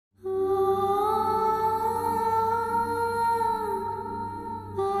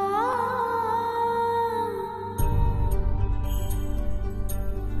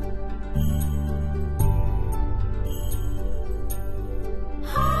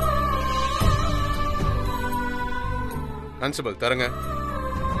Constable தரங்க.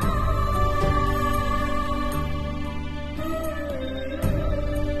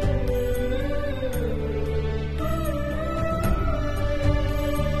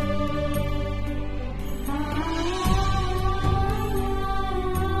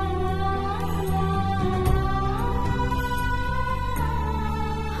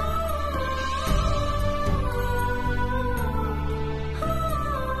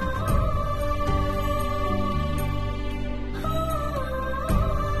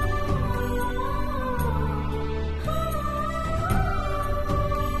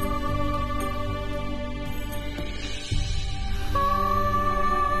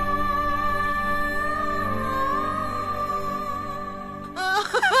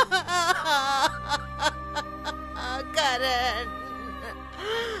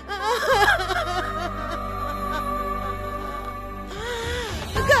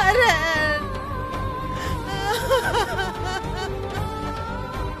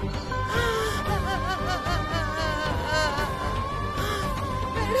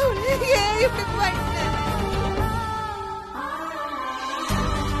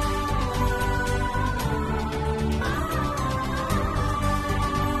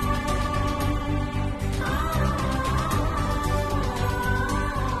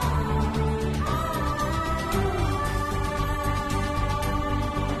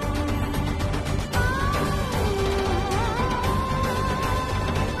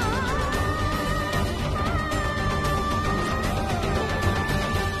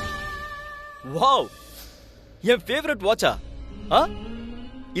 Wow, என் favourite வாட்சா?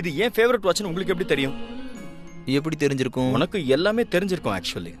 இது என் favourite வாட்ச்னு உங்களுக்கு எப்படி தெரியும்? எப்படி தெரிஞ்சிருக்கும்? உனக்கு எல்லாமே தெரிஞ்சிருக்கும்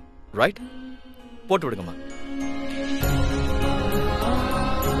ஆக்சுவலி, ரைட்? போட்டு விடுங்கம்மா.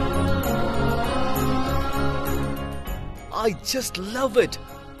 I just love it.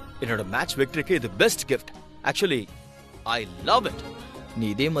 என்னோட மேட்ச் விக்டரிக்கு இது best gift. Actually I love it. நீ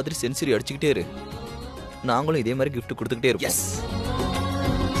இதே மாதிரி சென்சுரி அடிச்சுக்கிட்டே இரு, நாங்களும் இதே மாதிரி கிஃப்ட் கொடுத்துக்கிட்டே இருப்போம். S.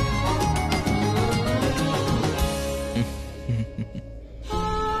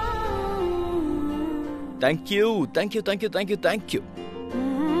 Thank you, thank you, thank you, thank you, thank you.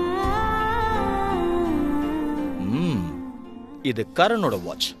 இது கரனோட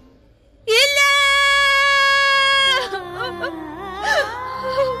வாட்ச். இல்ல,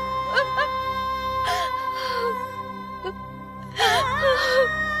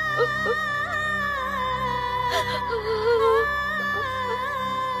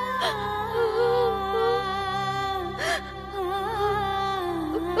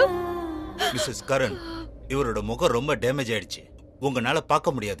 மிஸ்ஸஸ் கரண், இவரோட முகம் ரொம்ப டேமேஜ் ஆயிடுச்சு, உங்களால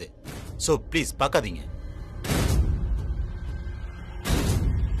பார்க்க முடியாது. சோ ப்ளீஸ் பார்க்காதீங்க.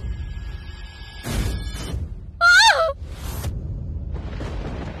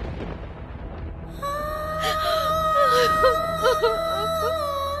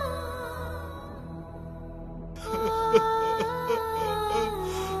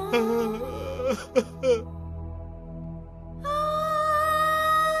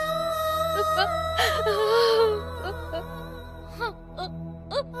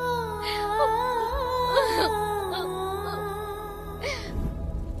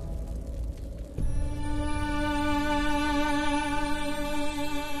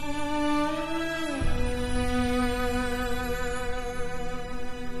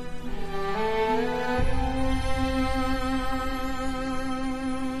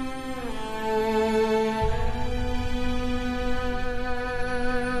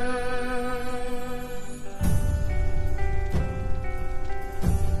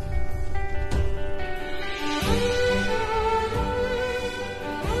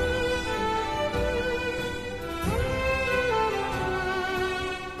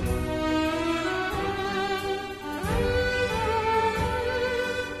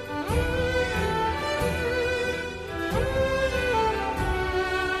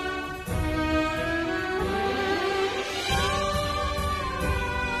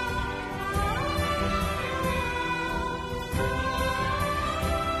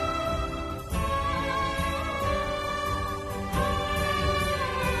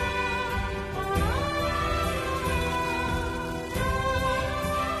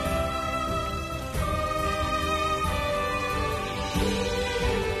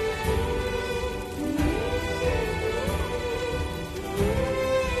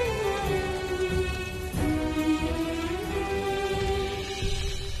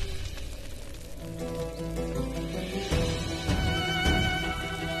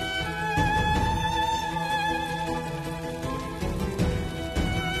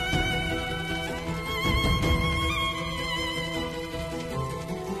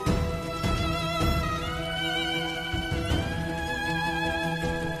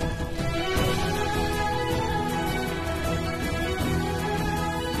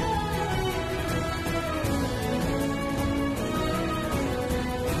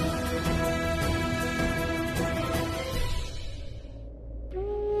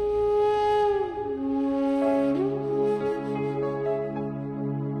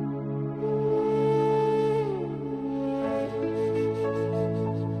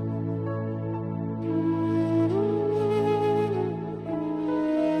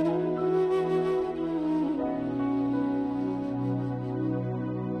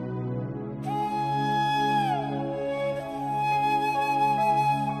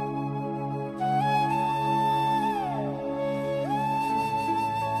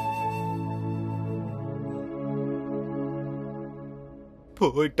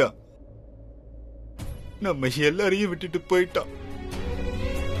 போயிட்டான். நம்ம எல்லாரையும் விட்டுட்டு போயிட்டான்.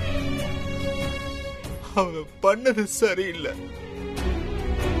 அவன் பண்ணது சரியில்லை.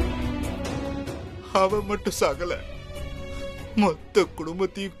 அவன் மட்டும் சாகல, மொத்த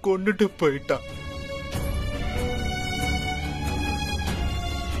குடும்பத்தையும் கொண்டுட்டு போயிட்டான்.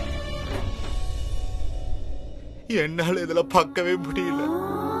 என்னால இதெல்லாம் பார்க்கவே முடியல.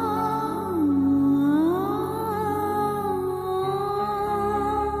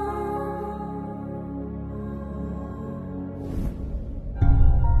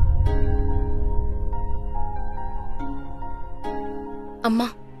 அம்மா,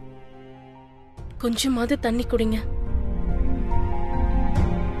 கொஞ்சமாவது தண்ணி குடிங்க.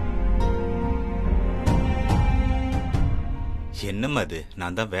 என்னம்மா அது?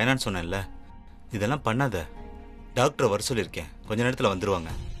 நான் தான் வேணான்னு சொன்னேன்ல. இதெல்லாம் பண்ணாத. டாக்டர் வர சொல்லியிருக்கேன், கொஞ்ச நேரத்தில்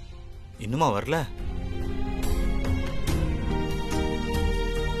வந்துருவாங்க. இன்னுமா வரல?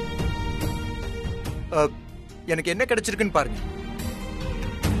 எனக்கு என்ன கிடைச்சிருக்குன்னு பாருங்க.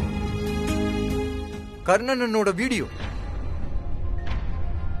 கர்ணனோட வீடியோ.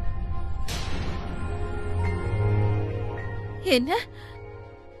 என்ன?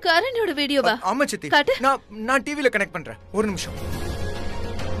 கரனோட வீடியோவா? ஆமா சித்தி, நான் டிவில கனெக்ட் பண்றேன். ஒரு நிமிஷம்.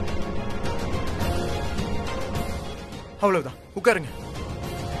 அவ்வளவுதான், உட்காருங்க.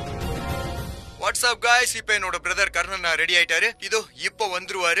 வாட்ஸ்அப் காய்ஸ், இப்ப என்னோட பிரதர் கர்ணன் ரெடி ஆயிட்டாரு. இதோ இப்ப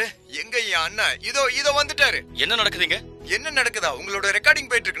வந்துருவாரு. எங்க என் அண்ணா? இதோ வந்துட்டாரு. என்ன நடக்குதுங்க? என்ன நடக்குதா? உங்களோட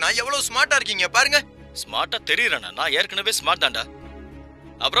ரெக்கார்டிங் போயிட்டு இருக்கு. நான் எவ்வளவு ஸ்மார்ட்டா இருக்கீங்க பாருங்க. ஸ்மார்ட்டா தெரியறேனா? நான் ஏற்கனவே ஸ்மார்ட் தான்டா.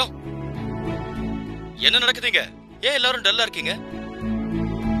 அப்புறம் என்ன நடக்குதுங்க? ஏன் எல்லாரும் டல்லா இருக்கீங்க?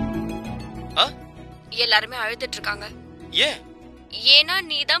 எல்லாருமே அழுதுட்டு இருக்காங்க. ஏன்? ஏன்னா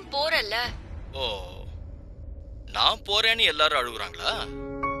நீ தான் போறல்ல. ஓ, நான் போறேன்னு எல்லாரும் அழுகுறாங்களா?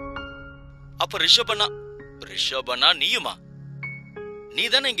 அப்ப ரிஷபண்ணா நீயுமா? நீ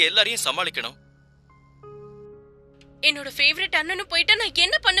தானே இங்க எல்லாரையும் சமாளிக்கணும். என்னோட ஃபேவரட் அண்ணனும் போயிட்டா நான்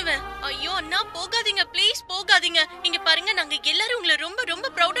என்ன பண்ணுவேன்? ஐயோ அண்ணா, போகாதீங்க ப்ளீஸ், போகாதீங்க. இங்க பாருங்க, நாங்க எல்லாரும் உங்களை ரொம்ப ரொம்ப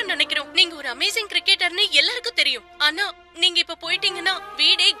ப்ரௌடா நினைக்கிறோம். நீங்க ஒரு அமேசிங் கிரிக்கெட்டர்னு எல்லாருக்கும் தெரியும். ஆனா நீங்க இப்ப போயிட்டீங்கன்னா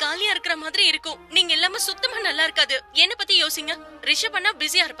வீடே காலியா இருக்கிற மாதிரி இருக்கும். நீங்க எல்லாமே சுத்தமா நல்லா இருக்காது. என்ன பத்தி யோசிங்க. ரிஷப் அண்ணா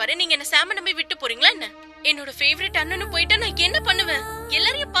பிஸியா இருப்பாரு, நீங்க என்ன சாம நம்பி விட்டு போறீங்களா என்ன? என்னோட ஃபேவரட் அண்ணனும் போயிட்டா நான் என்ன பண்ணுவேன்?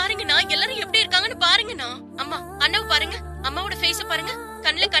 எல்லாரையும் பாருங்கண்ணா, எல்லாரும் எப்படி இருக்காங்கன்னு பாருங்கண்ணா. அம்மா, அண்ணாவை பாருங்க, அம்மாவோட ஃபேஸ பாருங்க.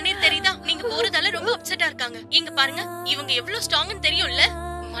 கண்ணுல கண்ணீர் தெரியுதா? நீங்க போறதால ரொம்ப அப்செட்டா இருக்காங்க. இங்க பாருங்க, இவங்க எவ்வளவு ஸ்ட்ராங்னு தெரியும்ல.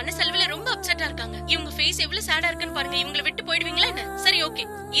 மனசளவுல ரொம்ப அப்செட்டா இருக்காங்க. இவங்க ஃபேஸ் எவ்வளவு சேடா இருக்குன்னு பாருங்க. இவங்களை விட்டு போயிடுவீங்களா என்ன? சரி, ஓகே,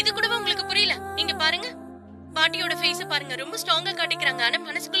 இது கூடவா உங்களுக்கு புரியல? இங்க பாருங்க, பாட்டியோட ஃபேஸ பாருங்க, ரொம்ப ஸ்ட்ராங்கா காட்டிக்கிறாங்க. ஆனா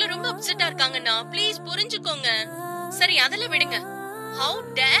மனசுக்குள்ள ரொம்ப அப்செட்டா இருக்காங்கண்ணா. ப்ளீஸ் புரிஞ்சுக்கோங்க. சரி, அதெல்லாம் விடுங்க. How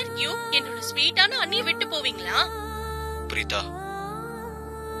dare you என்னோட ஸ்வீட்டான அண்ணியை விட்டு போவீங்களா? பிரீதா,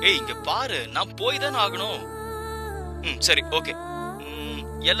 ஏய் இங்க பாரு, நான் போய் தானே ஆகணும். சரி, ஓகே.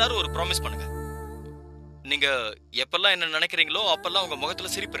 எல்லாரும் ஒரு ப்ராமிஸ் பண்ணுங்க. நீங்க எப்பெல்லாம் என்ன நினைக்கிறீங்களோ அப்பெல்லாம் உங்க முகத்துல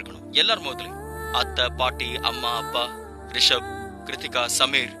சிரிப்பு இருக்கணும். எல்லாரும் முகத்துலயும். அத்தை, பாட்டி, அம்மா, அப்பா, ரிஷப், கிருத்திகா,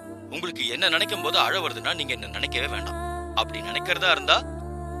 சமீர், உங்களுக்கு என்ன நினைக்கும் போது அழ வருதுன்னா நீங்க என்ன நினைக்கவே வேண்டாம். அப்படி நினைக்கிறதா இருந்தா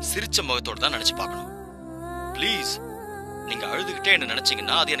சிரிச்ச முகத்தோட தான் நினைச்சு பார்க்கணும். ப்ளீஸ். நீங்க அழுதுகிட்டே என்ன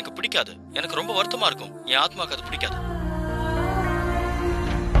நினைச்சீங்கன்னா அது எனக்கு பிடிக்காது. எனக்கு ரொம்ப வருத்தமா இருக்கும். என் ஆத்மாக்கு அது பிடிக்காது.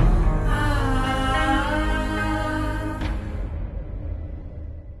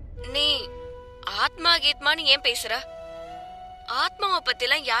 நீ ஆத்மா கீத்மான்னு ஏன் பேசுற? ஆத்மாவை பத்தி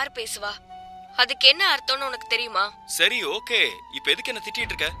எல்லாம் யார் பேசுவா? அதுக்கு என்ன அர்த்தம்னு உனக்கு தெரியுமா? சரி, ஓகே. இப்ப எதுக்கு என்ன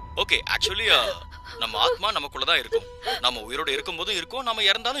திட்டிட்டு இருக்க? ஓகே, ஆக்சுவலி நம்ம ஆத்மா நமக்குள்ளதான் இருக்கும். நம்ம உயிரோட இருக்கும் போதும் இருக்கும், நம்ம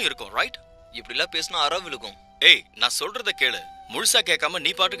இறந்தாலும் இருக்கும், ரைட்? இப்படி எல்லாம் பேசினா அறவு இருக்கும். ஏய், நான் சொல்றத கேளு. முழுசா கேட்காம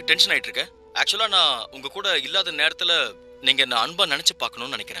நீ பாட்டுக்கு டென்ஷன் ஆயிட்டு இருக்க. ஆக்சுவலா நான் உங்க கூட இல்லாத நேரத்துல நீங்க என்ன அன்பா நினைச்சு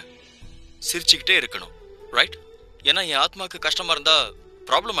பார்க்கணும்னு நினைக்கிறேன். சிரிச்சுக்கிட்டே இருக்கணும், ரைட்? ஏன்னா என் ஆத்மாக்கு கஷ்டமா இருந்தா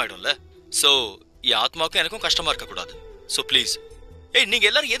ப்ராப்ளம் ஆயிடும்ல. சோ என் ஆத்மாவுக்கும் எனக்கும் கஷ்டமா இருக்க கூடாது. So please. ஏய், நீங்க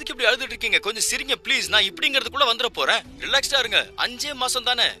எல்லாரும் எதுக்கு இப்படி அழுதுட்டு இருக்கீங்க? கொஞ்சம் சிரிங்க ப்ளீஸ். நான் இப்படிங்கிறதுக்குள்ள வந்துட போறேன். ரிலாக்ஸ்டா இருங்க. 5 மாசம்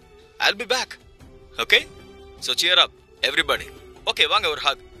தானே. I'll be back. Okay? So cheer up everybody. Okay, வாங்க ஒரு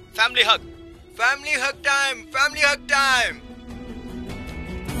hug. Family hug. Family hug time. Family hug time.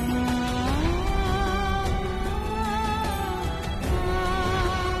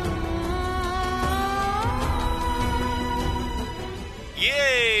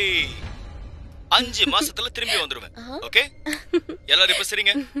 Yay! 5 மாசத்துல திரும்பி வந்துருவேன். ஓகே? எல்லாரும் இப்ப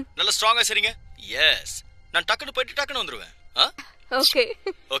சரிங்க. நல்லா ஸ்ட்ராங்கா சரிங்க. எஸ். நான் டக்குனு போயிட்டு டக்குனு வந்துருவேன். ஓகே.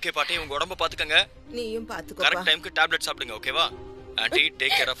 ஓகே பாட்டி, உங்க உடம்ப பாத்துக்கங்க. நீயும் பாத்துக்கோ. கரெக்ட் டைம்க்கு டேப்லெட் சாப்பிடுங்க, ஓகேவா? Anti,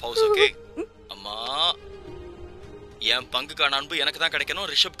 take care of house, okay? அம்மா, என் பங்குக்கான அன்பு எனக்கு தான் கிடைக்கணும்,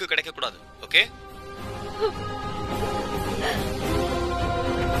 ரிஷப்க்கு கிடைக்க கூடாது, ஓகே?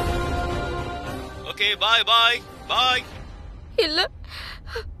 ஓகே, பாய் பாய் பாய். இல்ல.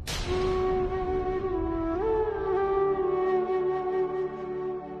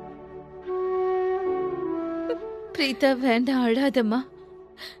 பிரீதா வேண்டாம், அழாதம்மா.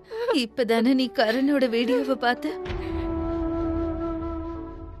 இப்பதானே நீ கரனோட வீடியோவை பார்த்த.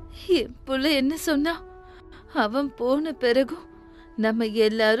 என் புள்ள என்ன சொன்னா, அவன் போன பிறகும் நம்ம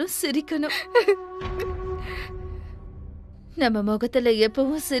எல்லாரும் சிரிக்கணும். நம்ம முகத்துல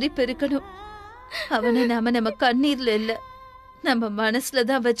எப்பவும் சிரிப்பு இருக்கணும். அவனை நாம நம்ம கண்ணீர்ல இல்ல, நம்ம மனசுல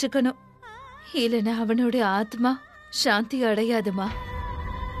தான் வச்சுக்கணும். இல்லைன்னா அவனோட ஆத்மா சாந்தி அடையாதுமா.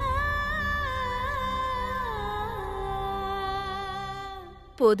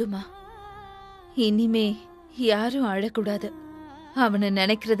 போதுமா, இனிமே யாரும் அழக்கூடாது. அவனை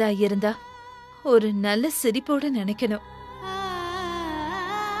நினைக்கிறதா இருந்தா ஒரு நல்ல சிரிப்போட நினைக்கணும்.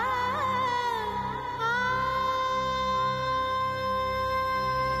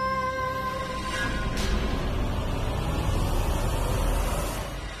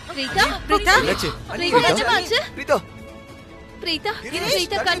 பிரீதா, பிரீதா, பிரீதா, என்னாச்சு? பிரீதா, பிரீதா,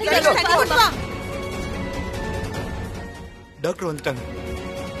 பிரீதா, கண்ணு திறந்து. டாக்டர் வந்துட்டாங்க.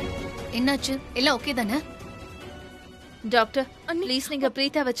 என்னாச்சு? எல்லாம் ஓகே தானே? டாக்டர், ப்ளீஸ் நீங்க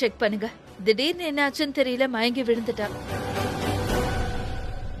பிரீதாவை செக் பண்ணுங்க. திடீர்னு என்னாச்சுன்னு தெரியல, மயங்கி விழுந்துட்டா.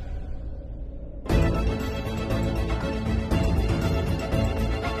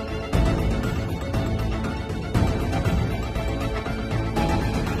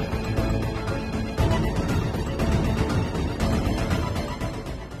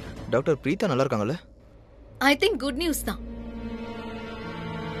 டாக்டர் பிரீதா நல்லா இருக்காங்கல்ல? ஐ திங்க் குட் நியூஸ் தான்.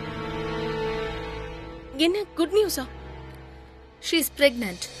 என்ன good நியூஸா? She is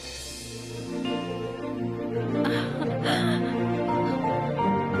pregnant.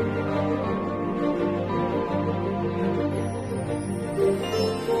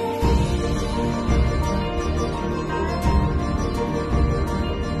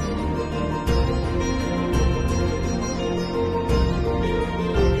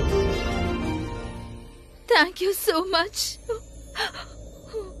 Thank you so much.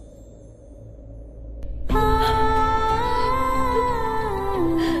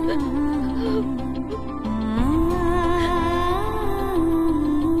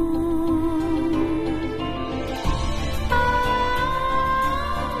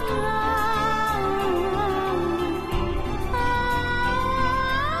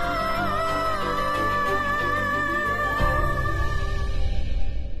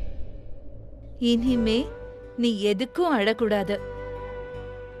 இனிமே நீ எதுக்கும் அழக்கூடாது.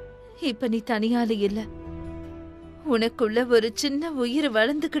 இப்ப நீ தனியால இல்ல, உனக்குள்ள ஒரு சின்ன உயிர்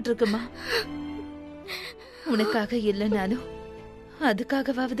வளர்ந்துகிட்டு இருக்குமா. உனக்காக இல்லைனாலும்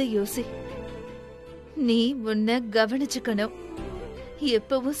அதுக்காகவாவது யோசி. நீ உன்னை கவனிச்சுக்கணும்,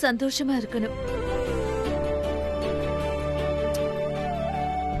 எப்பவும் சந்தோஷமா இருக்கணும்.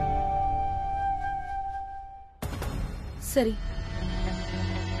 சரி,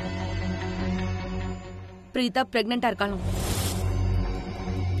 பிரீதா பிரெக்னண்டா இருக்காளாம்.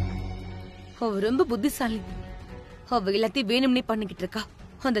 அவ ரொம்ப புத்திசாலி. அவ எல்லாத்தையும் வேணும்னே பண்ணிக்கிட்டு இருக்கா.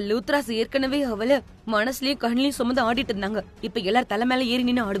 அந்த லூத்ராஸ் ஏற்கனவே அவளை மனசுலயும் கண்ணிலையும் சுமந்து ஆடிட்டு இருந்தாங்க. இப்ப எல்லாரும் தலை மேல ஏறி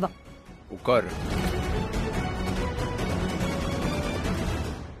நின்னு ஆடுவா. உட்காரு.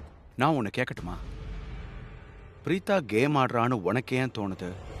 நான் உன்னை கேட்கட்டுமா? பிரீதா கேம் ஆடுறான்னு உனக்கு ஏன்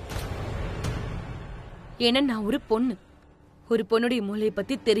தோணுது? ஏன்னா நான் ஒரு பொண்ணு. ஒரு பொண்ணுடைய மூளையை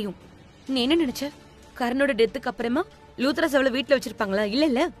பத்தி தெரியும். நீ என்ன நினைச்ச? கரனோட டெத்துக்கு அப்புறமா லூத்ராஸ் அவளை வீட்டுல வச்சிருப்பாங்களா? இல்ல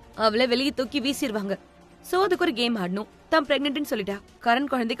இல்ல, அவளை வெளியே தூக்கி வீசிடுவாங்க. சோ அதுக்கு ஒரு கேம் ஆடணும். தான் பிரெக்னன்ட்னு சொல்லிட்டா. கரண்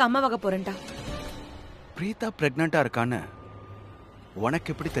குழந்தைக்கு அம்மாவாக போறேன்டா. பிரீதா பிரெக்னண்டா இருக்கான்னு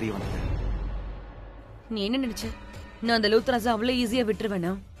உனக்கு எப்படி தெரிய வந்தது? நீ என்ன நினைச்ச? நான் அந்த லூத்ராஸ் அவ்வளவு ஈஸியா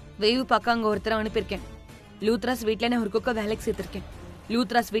விட்டுருவேனா? வேவு பார்க்க அங்க ஒருத்தர அனுப்பியிருக்கேன். லூத்ராஸ் வீட்டுல நான் ஒரு குக்க வேலைக்கு சேர்த்திருக்கேன்.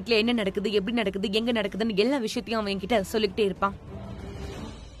 லூத்ராஸ் வீட்டுல என்ன நடக்குது, எப்படி நடக்குது, எங்க நடக்குதுன்னு எல்லா விஷயத்தையும் அவன் என்கிட்ட சொல்லிக்கிட்டே இருப்பான்.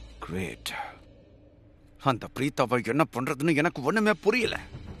 கிரேட். அந்த பிரீதாவை என்ன பண்றதுன்னு எனக்கு ஒண்ணுமே புரியல.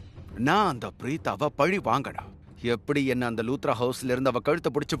 நான் அந்த பிரீதாவை பழி வாங்கணும். எப்படி என்ன அந்த லூத்ரா ஹவுஸ்ல இருந்து அவ கழுத்தை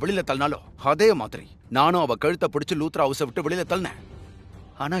பிடிச்சு வெளியில தள்ளினாலோ அதே மாதிரி நானும் அவ கழுத்தை பிடிச்சு லூத்ரா ஹவுஸை விட்டு வெளியில தள்ளினேன்.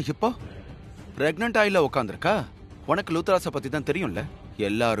 ஆனா இப்போ பிரெக்னன்ட் ஆயில உட்காந்துருக்கா. உனக்கு லூத்ராஸை பத்தி தான் தெரியும்ல.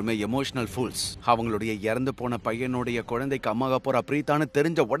 எல்லாருமே எமோஷனல் ஃபூல்ஸ். அவங்களுடைய இறந்து போன பையனுடைய குழந்தைக்கு அம்மாக போற பிரீதான்னு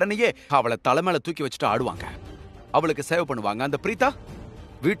தெரிஞ்ச உடனேயே அவளை தலைமையில தூக்கி வச்சுட்டு ஆடுவாங்க. அவளுக்கு சேவ் பண்ணுவாங்க. அந்த பிரீதா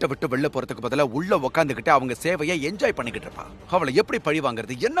வீட்டை விட்டு வெளில போறதுக்கு பதிலா உள்ள உக்காந்துக்கிட்டு அவங்க சேவையை என்ஜாய் பண்ணிக்கிட்டு இருப்பா. அவளை எப்படி பழி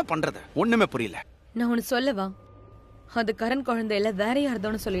வாங்குறது, என்ன பண்றது, ஒண்ணுமே புரியல. நான் ஒன்னு சொல்லவா? அது கரண் குழந்தை இல்ல, வேற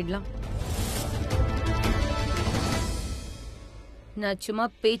யார்தோன்னு சொல்லிடலாம். நான் சும்மா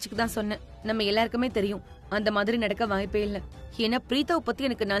பேச்சுக்கு தான் சொன்னேன். நம்ம எல்லாருக்குமே தெரியும் அந்த மாதிரி நடக்க வாய்ப்பே இல்ல. ஏன்னா பிரீதாவை பத்தி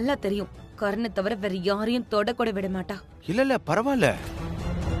எனக்கு நல்லா தெரியும். கரனை தவிர வேற யாரையும் தொடக்கூட விட மாட்டா. இல்ல பரவாயில்ல,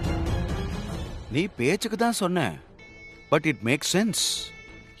 நீ பேச்சுக்கு தான் சொன்ன, பட் இட் மேக் சென்ஸ்.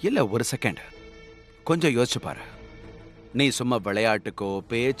 இல்ல ஒரு செகண்ட் கொஞ்சம் யோசிச்சு பாரு. நீ சும்மா விளையாட்டுக்கோ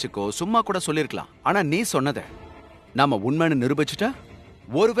பேச்சுக்கோ சும்மா கூட சொல்லிருக்கலாம். ஆனா நீ சொன்னத நாம உண்மைன்னு நிரூபிச்சுட்டா,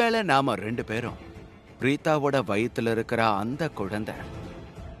 ஒருவேளை நாம 2 பேரும் பிரீதாவோட வயித்துல இருக்கிற அந்த குழந்தை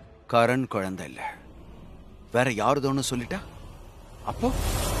கரண் குழந்தை இல்ல, வேற யாருதோன்னு சொல்லிட்டா, அப்போ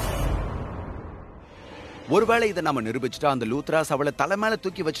ஒருவேளை இதை நாம நிரூபிச்சுட்டா அந்த லூத்ராஸ் அவளை தலை மேல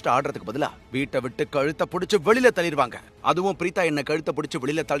தூக்கி வச்சுட்டு ஆடுறதுக்கு பதிலா வீட்டை விட்டு கழுத்தை பிடிச்சு வெளியில தள்ளிடுவாங்க. அதுவும் பிரீதா என்ன கழுத்தை பிடிச்சு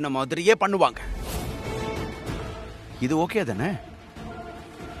வெளியில தள்ளின மாதிரியே பண்ணுவாங்க. இது ஓகே தானே?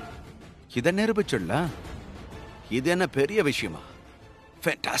 இதை நிரூபிச்சிடலாம். இது என்ன பெரிய விஷயமா?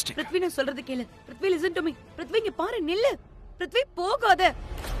 ஃபேண்டாஸ்டிக். பிருத்வி, நான் சொல்றது கேளு. Prithvi, listen to me. Prithvi, இங்க பாரு, நில்லு. பிருத்வி, போகாத.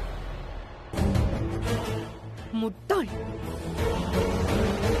 முட்டாள்.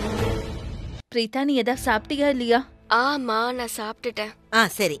 பிரீதா, நீ ஏதாவது சாப்பிட்டியா இல்லையா? ஆமா, நான் சாப்பிட்டுட்டேன்.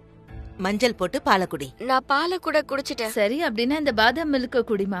 சரி, மஞ்சள் போட்டு பாலை குடி. நான் பாலை கூட குடிச்சிட்டேன். சரி, அப்படின்னா இந்த பாதாம் மில்க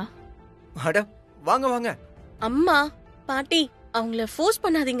குடிமா. அட வாங்க வாங்க. அம்மா, பாட்டி, அவங்கள ஃபோர்ஸ்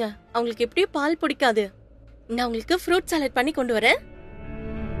பண்ணாதீங்க. அவங்களுக்கு எப்படியும் பால் பிடிக்காது. நான் உங்களுக்கு ஃப்ரூட் சாலட் பண்ணி கொண்டு வரேன்.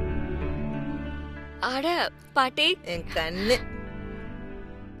 அட பாட்டி, என் கண்ணு.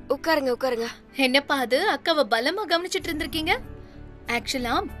 உட்காருங்க உட்காருங்க. என்னப்பா அது, அக்காவை பலமா கவனிச்சிட்டு இருந்திருக்கீங்க?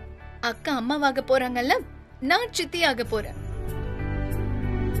 ஆக்சுவலா அக்கா அம்மாவாக போறாங்கல்ல, நான் சித்தியாக போறேன்.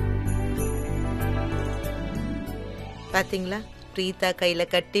 பாத்தீங்களா, பிரீதா கையில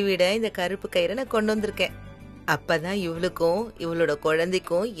கட்டி விட இந்த கருப்பு கயிறை நான் கொண்டு வந்திருக்கேன். அப்பதான் இவளுக்கும் இவளோட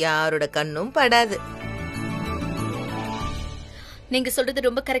குழந்தைக்கும் யாரோட கண்ணும் படாது. நீங்க சொல்றது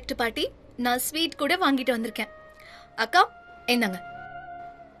ரொம்ப கரெக்ட் பாட்டி. நான் ஸ்வீட் கூட வாங்கிட்டு வந்திருக்கேன். அக்கா, என்னங்க,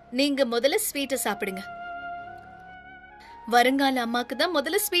 நீங்க முதல்ல ஸ்வீட்டை சாப்பிடுங்க. வருங்கால அம்மாக்கு தான்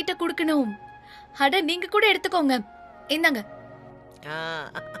முதல்ல ஸ்வீட்டை கொடுக்கணும். அட, நீங்க கூட எடுத்துக்கோங்க. என்னங்க.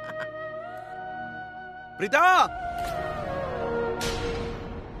 பிரீதா,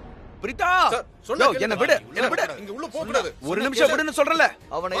 பிரீதா, என்ன விடு, என்ன விடு. இங்க உள்ள போக கூடாது. ஒரு நிமிஷம் விடுன்னு சொல்றல.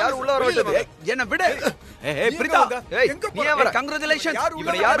 அவனை யார் உள்ள வர விட்டது? என்ன விடு. ஏய் பிரீதா, நீ வர. கங்க்ராச்சுலேஷன்ஸ்.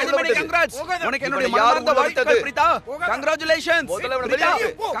 இவனை யார் உள்ள விட்டது? கங்க்ராட்ஸ். உனக்கு என்னோட மனமார்ந்த வாழ்த்துக்கள் பிரீதா. கங்க்ராச்சுலேஷன்ஸ். முதல்ல இவனை வெளிய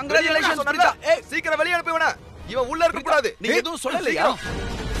அனுப்பு. கங்க்ராச்சுலேஷன்ஸ் பிரீதா. ஏய், சீக்கிரம் வெளிய அனுப்பு இவனை. இவன் உள்ள இருக்க கூடாது. நீ எதுவும் சொல்லலையா?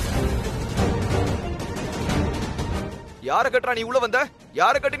 யார கட்டறா நீ உள்ள வந்த?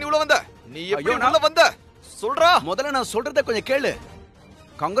 யார கட்டி நீ உள்ள வந்த? நீ எப்படி உள்ள வந்த? சொல்றா. முதல்ல நான் சொல்றத கொஞ்சம் கேளு.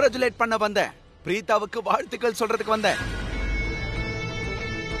 கங்க்ராச்சுலேட் பண்ண வந்தேன். பிரீதாவுக்கு வாழ்த்துக்கள் சொல்றதுக்கு வந்தேன்.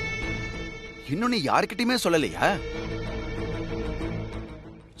 இன்னும் நீ யார்கிட்டயுமே சொல்லலையா?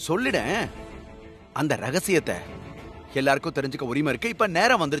 சொல்லிடேன். அந்த ரகசியத்தை எல்லாருக்கும் தெரிஞ்சுக்க உரிமை இருக்கு. இப்ப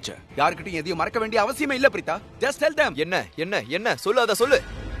நேரம் வந்துருச்சு. யார்கிட்டயும் எதையும் மறக்க வேண்டிய அவசியமே இல்ல பிரீதா. Just tell them. என்ன என்ன என்ன சொல்லு, அத சொல்லு.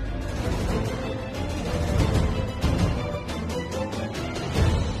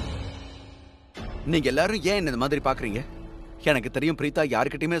 நீங்க எல்லாரும் ஏன் இந்த மாதிரி பாக்குறீங்க? எனக்கு தெரியும் பிரீதா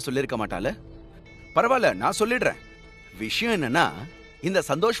யார்கிட்டயுமே சொல்லிருக்க மாட்டால. பரவாயில்ல, நான் சொல்லிடுறேன். விஷயம் என்னன்னா, இந்த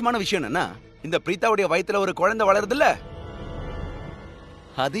சந்தோஷமான விஷயம் என்னன்னா, இந்த பிரீதாவுடைய வயித்துல ஒரு குழந்தை வளருது இல்ல,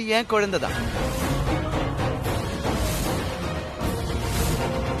 அது ஏன் குழந்தைதான்.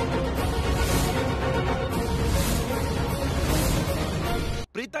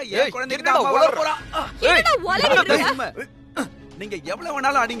 பிரீதா ஏன் குழந்தைக்கு அம்மா வளர போறா. நீங்க எவ்வளவு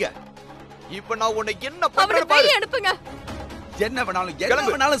வேணாலும் அடிங்க. இப்ப நான் உன்னை என்ன பண்றேன் பாரு. அனுப்புங்க. என்ன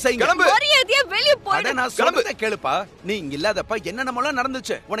வேணாலும் செய்யுங்க. மரியாதையா வெளிய போய். அட, நான் சொல்றத கேளுப்பா. நீ இங்க இல்லாதப்ப என்னென்னமோ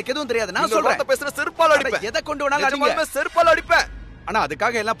நடந்துச்சு. உனக்கு எதுவும் தெரியாது. நான் சொல்றேன். பேசுற செருப்பால அடிப்பேன். எதை கொண்டு வேணாலும் அடிங்க. செருப்பால அடிப்பேன். ஆனா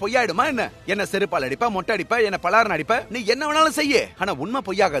அதுக்காக எல்லாம் பொய்யாயிடுமா என்ன? என்ன செருப்பால் அடிப்பா, மொட்டை அடிப்பா, என்ன பலாரன் அடிப்பா, நீ என்ன வேணாலும் செய்ய. ஆனா உண்மை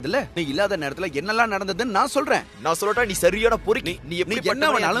பொய்யாகாதுல்ல. நீ இல்லாத நேரத்துல என்னெல்லாம் நடந்ததுன்னு நான் சொல்றேன். நான் சொல்லட்டா நீ சரியான பொறுக்கி. நீ என்ன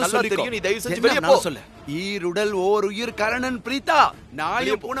வேணாலும் சொல்லிக்கோ. நீ தயவு செஞ்சு வெளிய போ. சொல்லு. ஈருடல் ஓர் உயிர் கரணன் பிரீதா.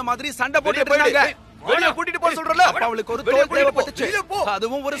 நாளையும் பூனை மாதிரி சண்டை போட்டுட்டு இருந்தாங்க. வெளிய கூட்டிட்டு போக சொல்றல. அவளுக்கு ஒரு தோள் தேவைப்பட்டுச்சு.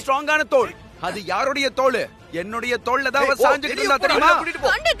 அதுவும் ஒரு ஸ்ட்ராங்கான தோள். அது யாருடைய தோள்? என்னுடைய தோள்ல தான் சாஞ்சிட்டு இருந்தா தெரியுமா?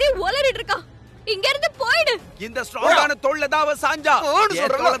 கண்டதே ஒலறிட்டு இருக்கா. இங்க இருந்து போய்டு. இந்த ஸ்ட்ராங்கான தோள்ல தான் அவ சாஞ்சா.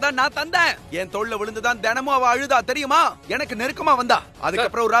 என் தோள்ல தான் நான் தந்தேன். என் தோள்ல விழுந்து தான் தினமும் அவ அழுதா தெரியுமா? எனக்கு நெருக்கமா வந்தா. அதுக்கு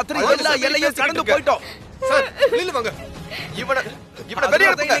அப்புறம் ஒரு ராத்திரி எல்லா எல்லையும் கடந்து போய்ட்டோம். சார், வெளிய வாங்க. இவனை வெளிய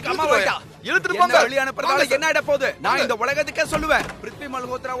அனுப்புங்க. அம்மா போய்ட்டா. இழுத்துட்டு போங்க. வெளிய அனுப்புறதால என்ன ஆயிட போகுது? நான் இந்த உலகத்துக்கே சொல்லுவேன். பிருத்வி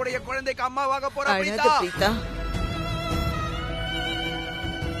மல்ஹோத்ராவுடைய குழந்தைக்கு அம்மாவாக போறா பிரீதா.